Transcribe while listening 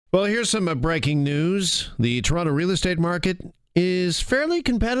Well, here's some breaking news. The Toronto real estate market is fairly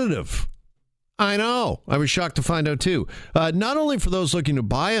competitive. I know. I was shocked to find out, too. Not only for those looking to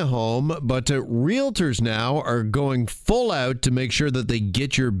buy a home, but realtors now are going full out to make sure that they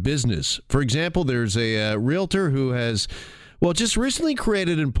get your business. For example, there's a realtor who has, just recently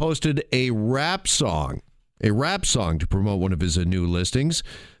created and posted a rap song to promote one of his new listings.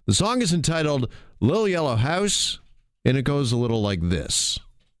 The song is entitled Little Yellow House, and it goes a little like this.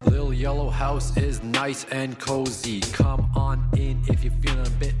 Little Yellow House is nice and cozy. Come on in if you're feeling a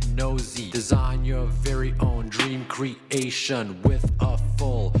bit nosy. Design your very own dream creation with a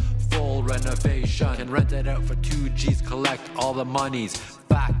full renovation. Can rent it out for 2 G's, collect all the monies.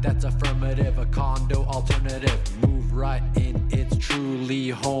 Fact, that's affirmative, a condo alternative. Move right in, it's truly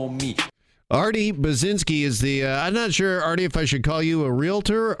homey. Artie Bazinski is the, I'm not sure, Artie, if I should call you a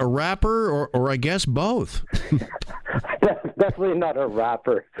realtor, a rapper, or I guess both. Definitely not a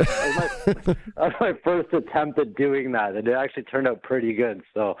rapper. That was my first attempt at doing that, and it actually turned out pretty good.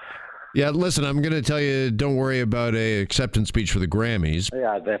 So, yeah, listen, I'm going to tell you, don't worry about a acceptance speech for the Grammys.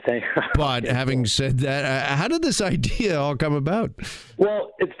 Yeah, thank you. But having said that, how did this idea all come about?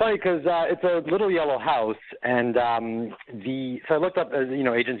 Well, it's funny because it's a Little Yellow House, and so I looked up,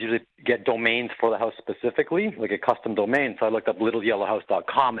 agents usually get domains for the house specifically, like a custom domain. So I looked up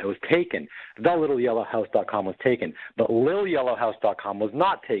littleyellowhouse.com. It was taken. TheLittleYellowHouse.com was taken, but LilYellowHouse.com was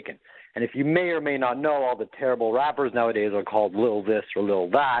not taken. And if you may or may not know, all the terrible rappers nowadays are called Lil This or Lil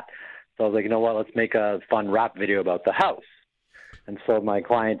That. So I was like, you know what, let's make a fun rap video about the house. And so my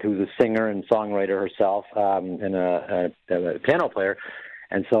client, who's a singer and songwriter herself and a piano player,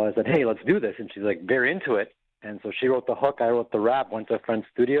 and so I said, hey, let's do this. And she's like, very into it. And so she wrote the hook, I wrote the rap, went to a friend's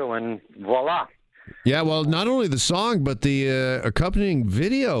studio, and voila. Yeah, well, not only the song, but the accompanying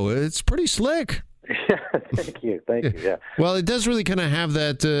video. It's pretty slick. Yeah, thank you, yeah. Well, it does really kind of have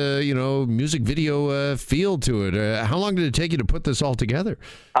that, music video feel to it. How long did it take you to put this all together?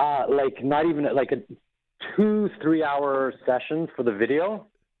 Not even like 2-3 hour sessions for the video.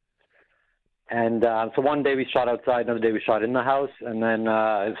 And so one day we shot outside, another day we shot in the house, and then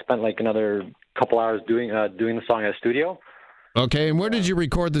I spent like another couple hours doing the song at a studio. Okay, and where did you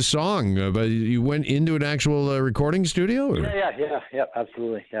record the song? You went into an actual recording studio? Or? Yeah,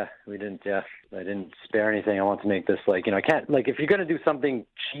 absolutely. Yeah, we didn't. Yeah, I didn't spare anything. I want to make this I can't if you're gonna do something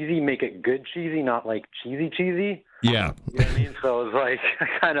cheesy, make it good cheesy, not like cheesy. Yeah. You know what I mean? So it was I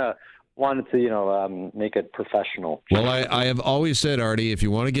kind of wanted to, make it professional. Well, I have always said, Artie, if you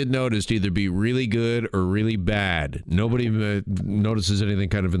want to get noticed, either be really good or really bad. Nobody notices anything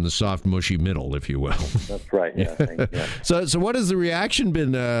kind of in the soft, mushy middle, if you will. That's right. Yeah. Yeah. So what has the reaction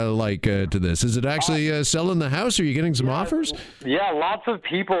been like to this? Is it actually selling the house? Are you getting some offers? Yeah, lots of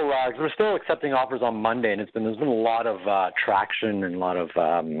people. We're still accepting offers on Monday, and there's been a lot of traction and a lot of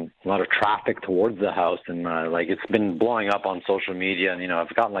traffic towards the house, and it's been blowing up on social media. And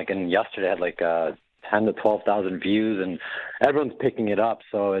I've gotten yesterday I had 10 to 12,000 views, and everyone's picking it up.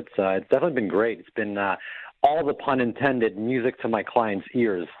 So it's definitely been great. It's been all the pun intended music to my clients'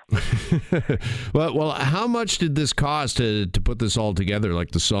 ears. Well, how much did this cost to put this all together,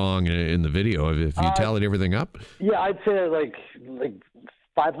 like the song and the video? If you tallied everything up? Yeah, I'd say like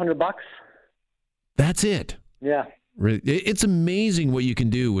 $500. That's it. Yeah. It's amazing what you can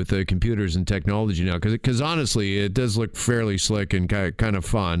do with computers and technology now, because honestly, it does look fairly slick and kind of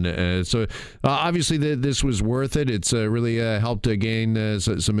fun. So obviously, this was worth it. It's really helped gain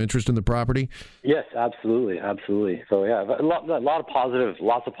some interest in the property. Yes, absolutely. So yeah, lots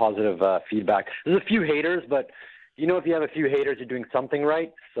of positive feedback. There's a few haters, but if you have a few haters, you're doing something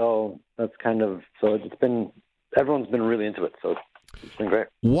right. So that's everyone's been really into it. So. It's been great.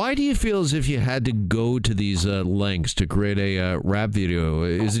 Why do you feel as if you had to go to these lengths to create a rap video?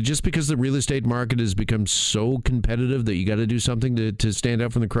 Is it just because the real estate market has become so competitive that you got to do something to stand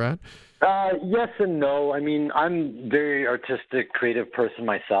out from the crowd? Yes and no. I mean, I'm a very artistic, creative person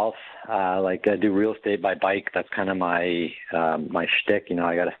myself. I do real estate by bike. That's kind of my shtick.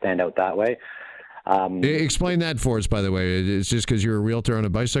 I got to stand out that way. Explain that for us, by the way. It's just because you're a realtor on a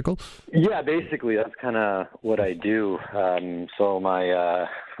bicycle? Yeah, basically, that's kind of what I do. So my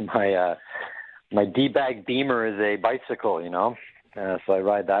D-bag Beamer is a bicycle, so I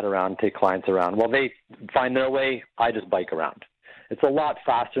ride that around, take clients around. Well, they find their way. I just bike around. It's a lot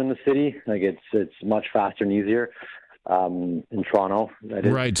faster in the city. It's much faster and easier. In Toronto.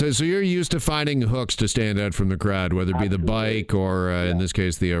 Right. So you're used to finding hooks to stand out from the crowd, whether it be the bike or, in this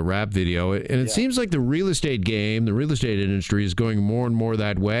case, the rap video. And it seems like the real estate industry is going more and more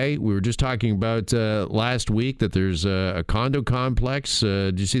that way. We were just talking about last week that there's a condo complex.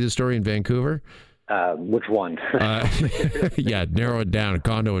 Did you see the story in Vancouver? Which one? Yeah, narrow it down. A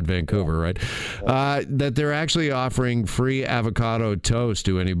condo in Vancouver, right? That they're actually offering free avocado toast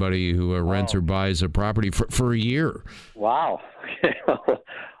to anybody who rents or buys a property for a year. Wow.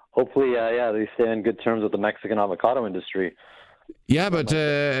 Hopefully, they stay on good terms with the Mexican avocado industry. Yeah, but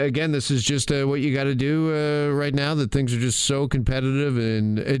again, this is just what you got to do right now, that things are just so competitive.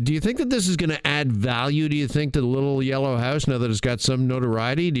 And do you think that this is going to add value, do you think, to the Little Yellow House now that it's got some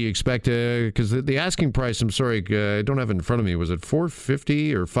notoriety? Do you expect, because the asking price, I'm sorry, I don't have it in front of me, was it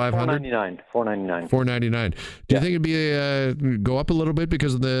 $450 or $500? $499. $499. Do you think it'd be go up a little bit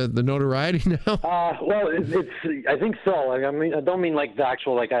because of the notoriety now? Well, it's I think so. Like, I mean, I don't mean like the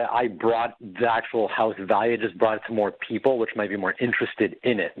actual, like I brought the actual house value, just brought it to more people, which might be more interested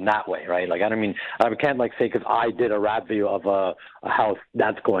in it in that way, right? Like, I can't like say because I did a rap video of a house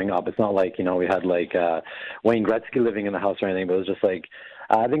that's going up. It's not like, we had like Wayne Gretzky living in the house or anything, but it was just like,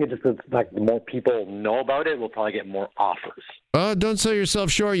 I think it's just the fact the more people know about it, we'll probably get more offers. Don't sell yourself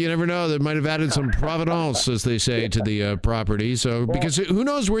short. You never know. They might have added some provenance, as they say, to the property. So, because who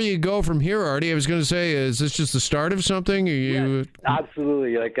knows where you go from here, Artie? I was going to say, is this just the start of something? Yeah,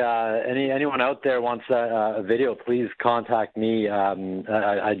 absolutely. Like anyone out there wants a video, please contact me.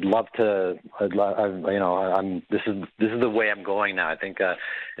 I'd love to. This is the way I'm going now. I think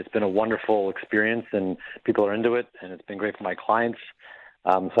it's been a wonderful experience, and people are into it, and it's been great for my clients.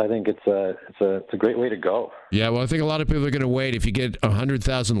 So I think it's a great way to go. Yeah, well, I think a lot of people are going to wait. If you get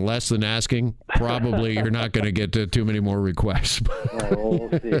 100,000 less than asking, probably you're not going to get too many more requests. We'll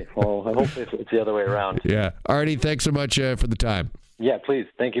see. Well, I hope it's the other way around. Yeah, Artie, thanks so much for the time. Yeah, please.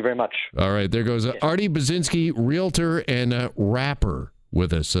 Thank you very much. All right, there goes Artie Buczynski, realtor and rapper,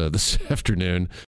 with us this afternoon.